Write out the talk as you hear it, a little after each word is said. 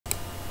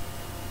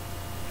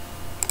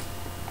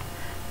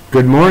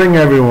Good morning,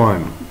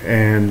 everyone,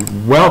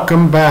 and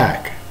welcome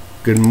back.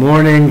 Good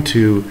morning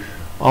to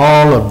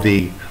all of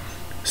the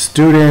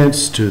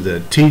students, to the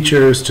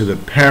teachers, to the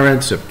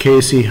parents of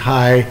KC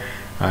High,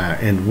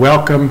 and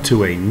welcome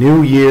to a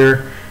new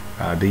year.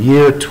 The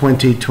year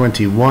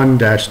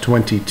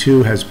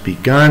 2021-22 has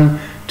begun.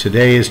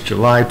 Today is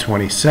July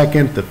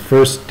 22nd, the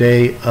first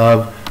day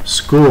of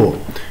school.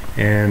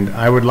 And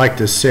I would like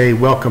to say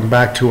welcome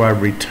back to our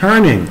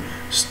returning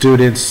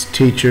students,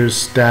 teachers,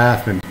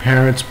 staff, and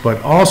parents,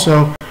 but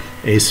also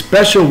a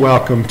special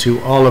welcome to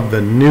all of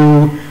the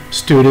new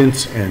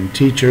students and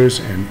teachers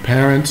and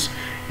parents,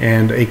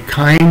 and a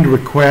kind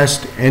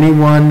request,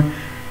 anyone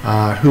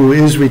who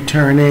is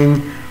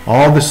returning,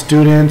 all the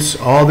students,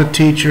 all the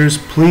teachers,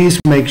 please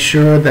make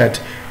sure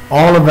that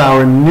all of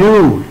our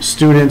new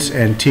students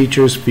and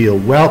teachers feel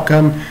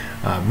welcome.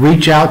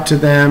 Reach out to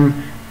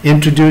them,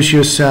 introduce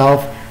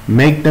yourself,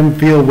 make them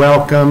feel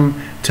welcome.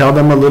 Tell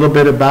them a little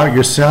bit about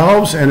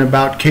yourselves and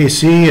about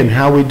KC and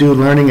how we do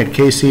learning at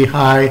KC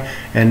High,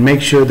 and make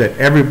sure that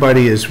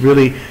everybody is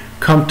really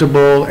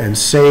comfortable and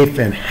safe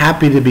and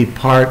happy to be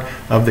part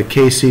of the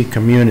KC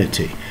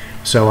community.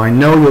 So I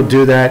know you'll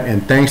do that,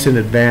 and thanks in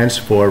advance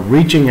for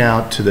reaching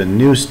out to the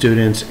new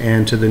students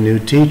and to the new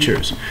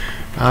teachers.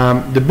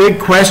 The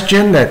big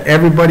question that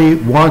everybody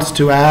wants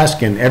to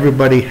ask, and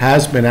everybody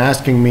has been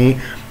asking me,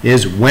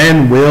 is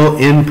when will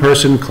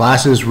in-person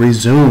classes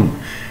resume?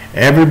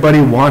 Everybody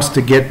wants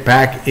to get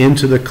back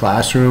into the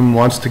classroom,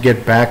 wants to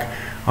get back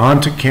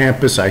onto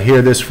campus. I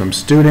hear this from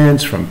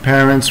students, from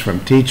parents, from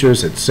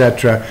teachers,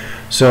 etc.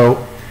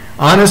 So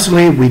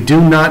honestly, we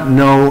do not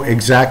know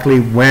exactly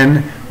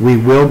when we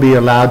will be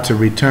allowed to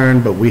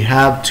return, but we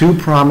have two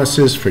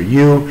promises for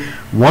you.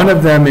 One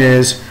of them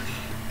is,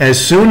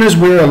 as soon as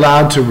we're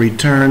allowed to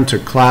return to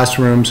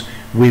classrooms,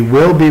 we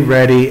will be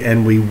ready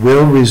and we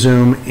will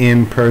resume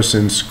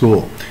in-person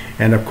school.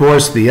 And of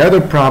course, the other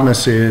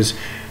promise is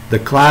the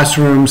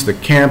classrooms, the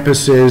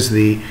campuses,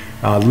 the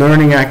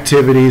learning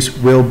activities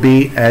will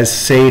be as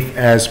safe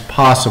as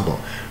possible.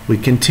 We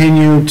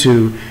continue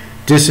to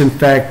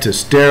disinfect, to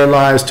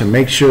sterilize, to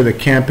make sure the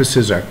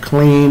campuses are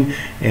clean,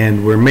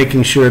 and we're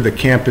making sure the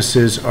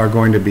campuses are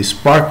going to be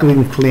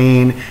sparkling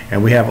clean,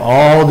 and we have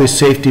all the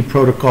safety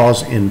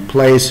protocols in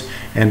place,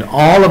 and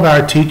all of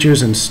our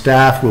teachers and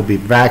staff will be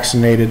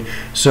vaccinated.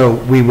 So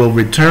we will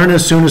return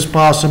as soon as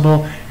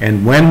possible,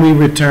 and when we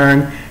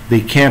return,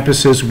 the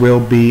campuses will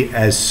be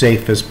as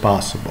safe as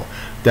possible.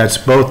 That's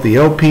both the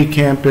OP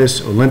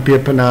campus, Olympia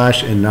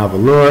Panache in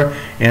Navalur,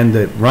 and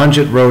the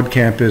Ranjit Road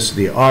campus,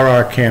 the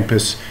RR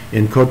campus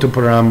in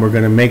Kottapuram. We're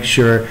going to make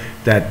sure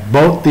that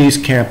both these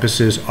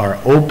campuses are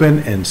open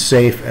and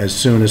safe as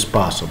soon as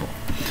possible.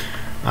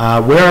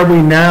 Where are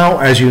we now?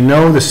 As you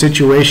know, the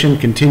situation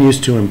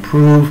continues to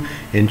improve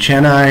in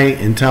Chennai,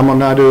 in Tamil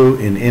Nadu,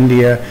 in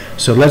India.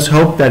 So let's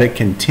hope that it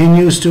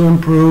continues to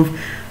improve.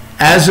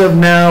 As of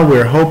now,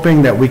 we're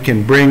hoping that we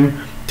can bring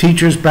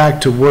teachers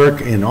back to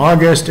work in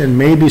August, and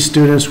maybe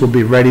students will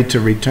be ready to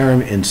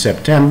return in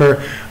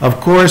September. Of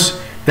course,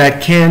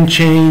 that can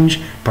change.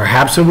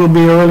 Perhaps it will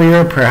be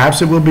earlier,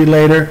 perhaps it will be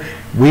later.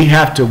 We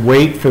have to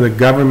wait for the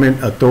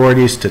government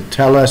authorities to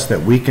tell us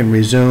that we can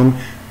resume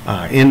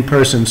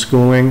in-person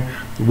schooling.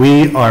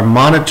 We are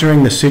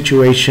monitoring the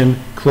situation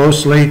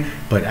closely,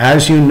 but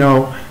as you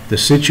know, the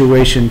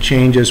situation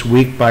changes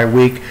week by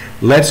week.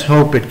 Let's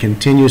hope it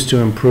continues to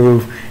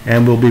improve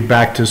and we'll be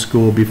back to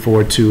school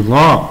before too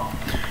long.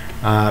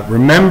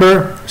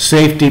 Remember,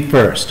 safety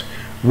first.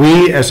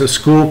 We as a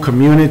school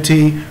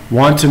community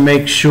want to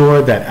make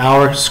sure that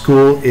our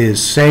school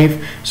is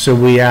safe, so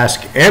we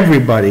ask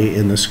everybody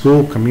in the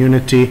school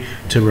community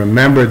to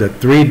remember the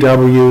 3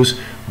 W's.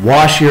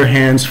 Wash your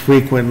hands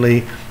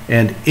frequently,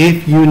 and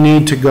if you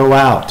need to go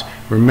out,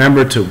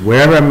 remember to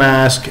wear a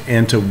mask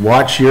and to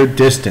watch your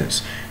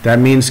distance. That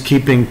means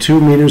keeping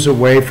 2 meters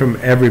away from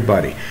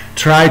everybody.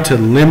 Try to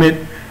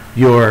limit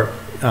your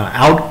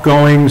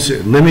outgoings,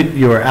 limit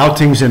your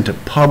outings into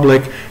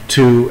public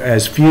to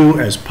as few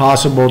as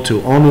possible,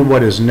 to only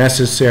what is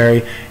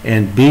necessary,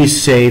 and be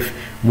safe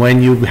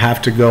when you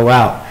have to go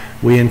out.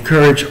 We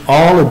encourage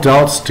all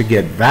adults to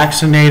get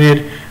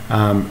vaccinated.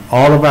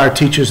 All of our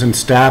teachers and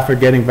staff are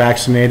getting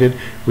vaccinated.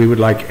 We would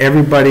like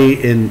everybody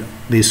in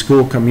the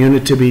school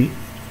community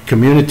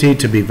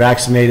to be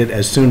vaccinated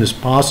as soon as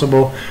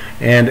possible,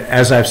 and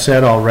as I've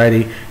said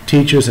already,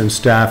 teachers and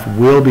staff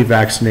will be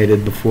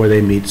vaccinated before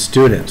they meet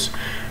students.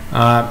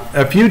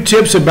 A few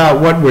tips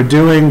about what we're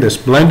doing, this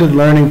blended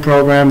learning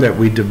program that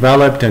we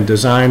developed and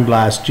designed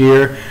last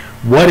year.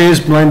 What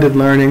is blended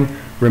learning?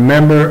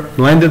 Remember,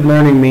 blended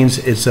learning means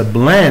it's a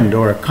blend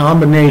or a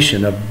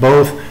combination of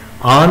both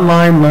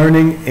online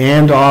learning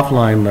and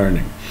offline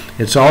learning.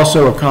 It's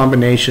also a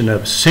combination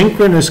of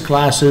synchronous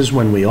classes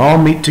when we all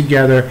meet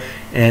together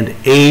and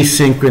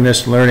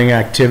asynchronous learning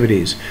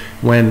activities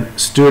when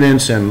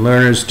students and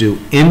learners do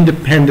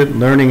independent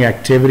learning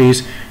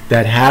activities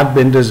that have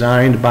been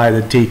designed by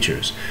the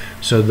teachers.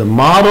 So the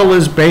model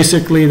is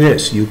basically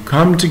this: you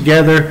come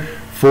together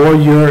for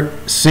your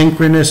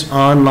synchronous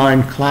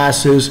online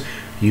classes,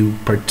 You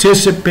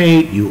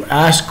participate, you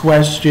ask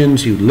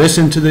questions, you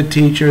listen to the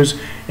teachers,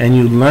 and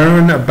you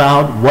learn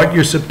about what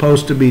you're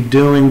supposed to be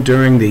doing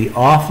during the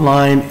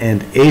offline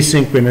and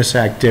asynchronous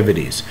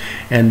activities.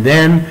 And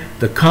then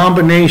the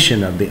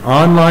combination of the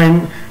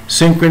online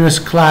synchronous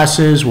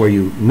classes where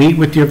you meet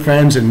with your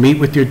friends and meet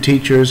with your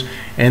teachers,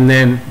 and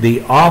then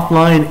the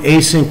offline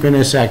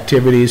asynchronous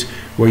activities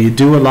where you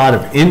do a lot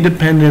of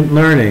independent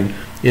learning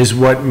is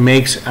what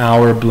makes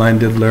our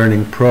blended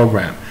learning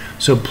program.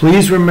 So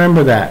please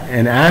remember that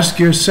and ask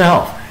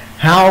yourself,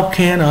 how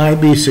can I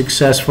be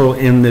successful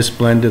in this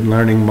blended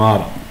learning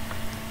model?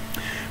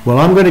 Well,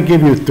 I'm going to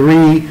give you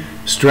 3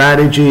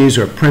 strategies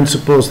or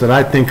principles that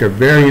I think are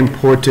very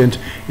important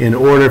in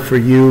order for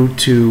you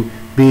to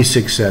be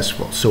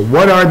successful. So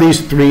what are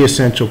these 3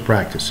 essential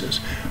practices?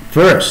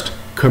 First,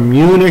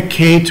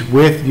 communicate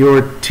with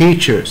your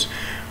teachers.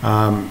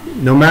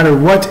 No matter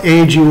what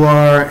age you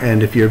are,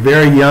 and if you're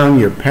very young,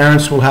 your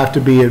parents will have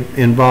to be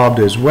involved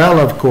as well,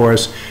 of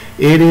course.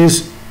 It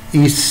is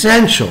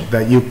essential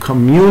that you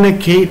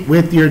communicate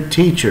with your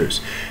teachers,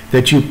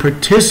 that you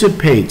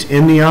participate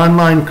in the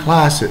online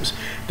classes,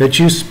 that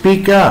you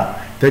speak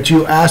up, that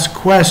you ask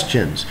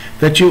questions,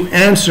 that you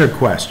answer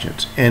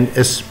questions, and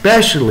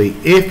especially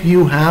if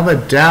you have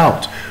a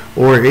doubt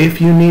or if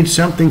you need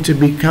something to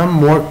become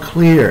more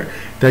clear,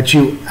 that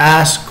you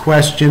ask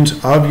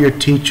questions of your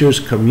teachers,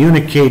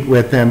 communicate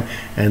with them,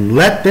 and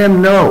let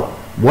them know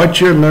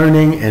what you're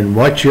learning and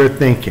what you're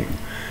thinking.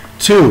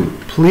 2,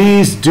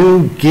 please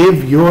do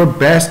give your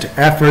best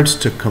efforts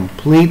to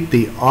complete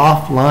the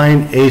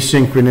offline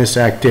asynchronous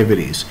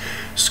activities.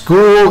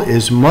 School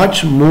is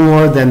much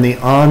more than the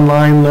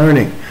online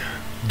learning.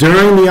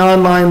 During the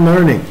online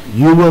learning,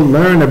 you will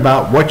learn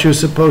about what you're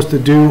supposed to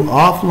do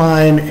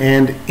offline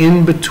and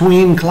in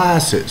between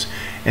classes.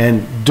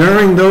 And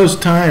during those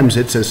times,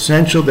 it's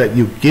essential that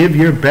you give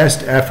your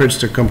best efforts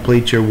to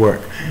complete your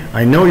work.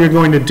 I know you're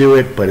going to do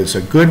it, but it's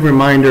a good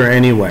reminder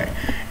anyway.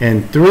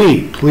 And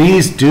 3,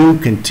 please do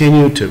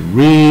continue to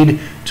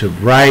read, to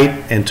write,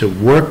 and to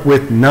work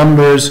with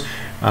numbers.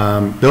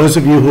 Those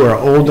of you who are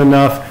old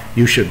enough,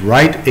 you should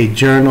write a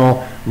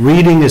journal.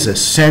 Reading is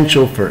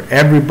essential for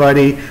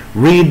everybody.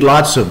 Read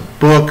lots of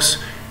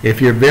books.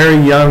 If you're very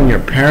young, your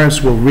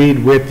parents will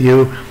read with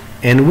you.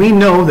 And we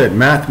know that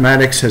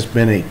mathematics has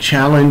been a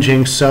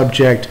challenging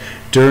subject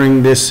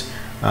during this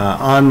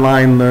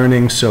online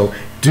learning, so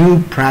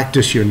do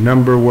practice your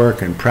number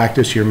work and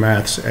practice your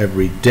maths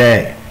every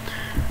day.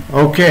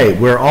 Okay,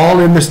 we're all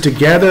in this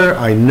together.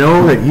 I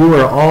know that you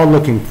are all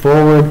looking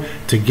forward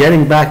to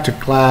getting back to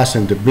class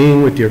and to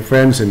being with your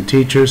friends and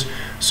teachers.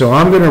 So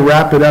I'm going to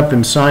wrap it up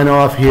and sign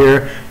off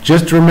here.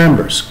 Just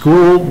remember,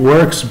 school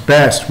works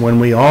best when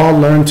we all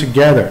learn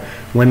together,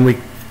 when we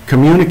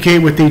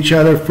communicate with each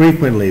other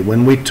frequently,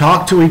 when we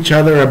talk to each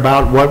other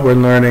about what we're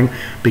learning,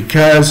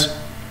 because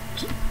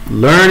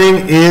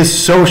learning is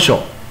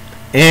social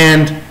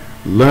and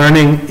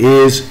learning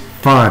is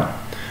fun.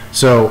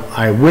 So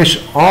I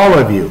wish all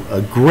of you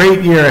a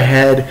great year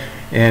ahead,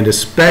 and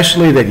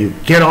especially that you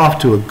get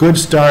off to a good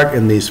start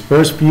in these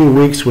first few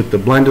weeks with the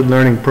blended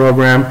learning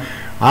program.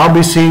 I'll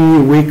be seeing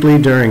you weekly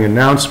during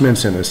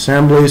announcements and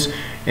assemblies,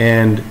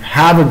 and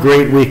have a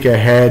great week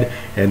ahead,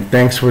 and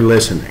thanks for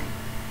listening.